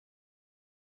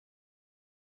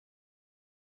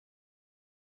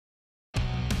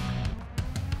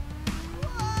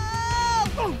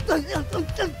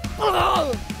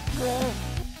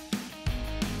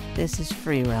This is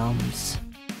Free Realms.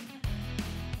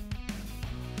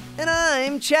 And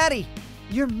I'm Chatty,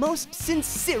 your most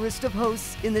sincerest of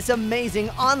hosts in this amazing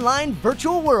online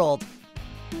virtual world.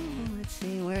 Let's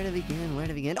see, where to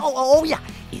begin? Oh yeah,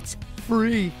 it's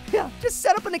free. Yeah, just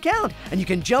set up an account and you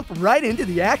can jump right into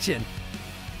the action.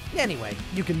 Anyway,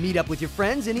 you can meet up with your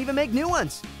friends and even make new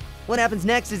ones. What happens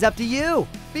next is up to you.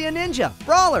 Be a ninja,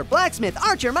 brawler, blacksmith,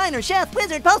 archer, miner, chef,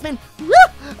 wizard, postman,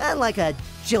 and like a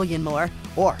jillion more.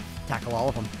 Or tackle all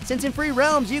of them, since in Free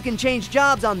Realms you can change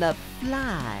jobs on the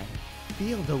fly.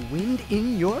 Feel the wind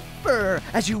in your fur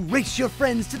as you race your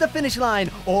friends to the finish line,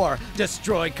 or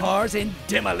destroy cars in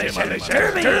demolition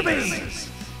derbies.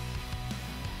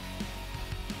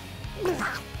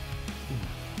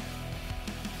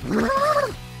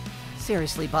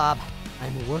 Seriously, Bob,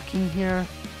 I'm working here.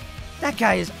 That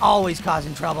guy is always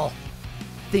causing trouble.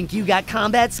 Think you got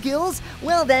combat skills?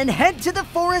 Well then, head to the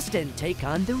forest and take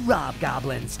on the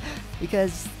Robgoblins,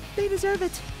 because they deserve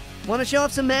it. Want to show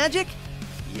off some magic?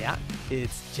 Yeah,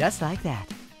 it's just like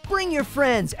that. Bring your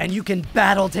friends and you can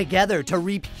battle together to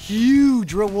reap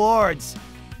huge rewards.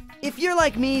 If you're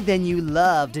like me, then you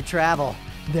love to travel.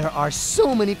 There are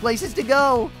so many places to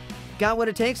go. Got what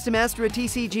it takes to master a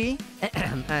TCG?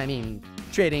 I mean,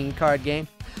 trading card game.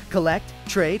 Collect,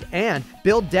 trade, and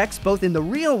build decks both in the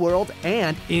real world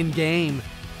and in-game.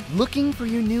 Looking for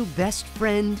your new best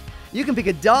friend? You can pick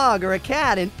a dog or a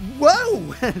cat and whoa!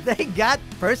 They got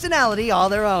personality all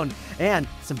their own and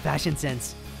some fashion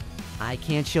sense. I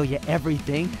can't show you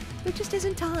everything. There just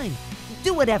isn't time.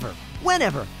 Do whatever,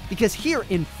 whenever, because here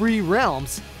in Free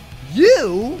Realms,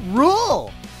 you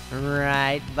rule!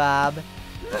 Right, Bob?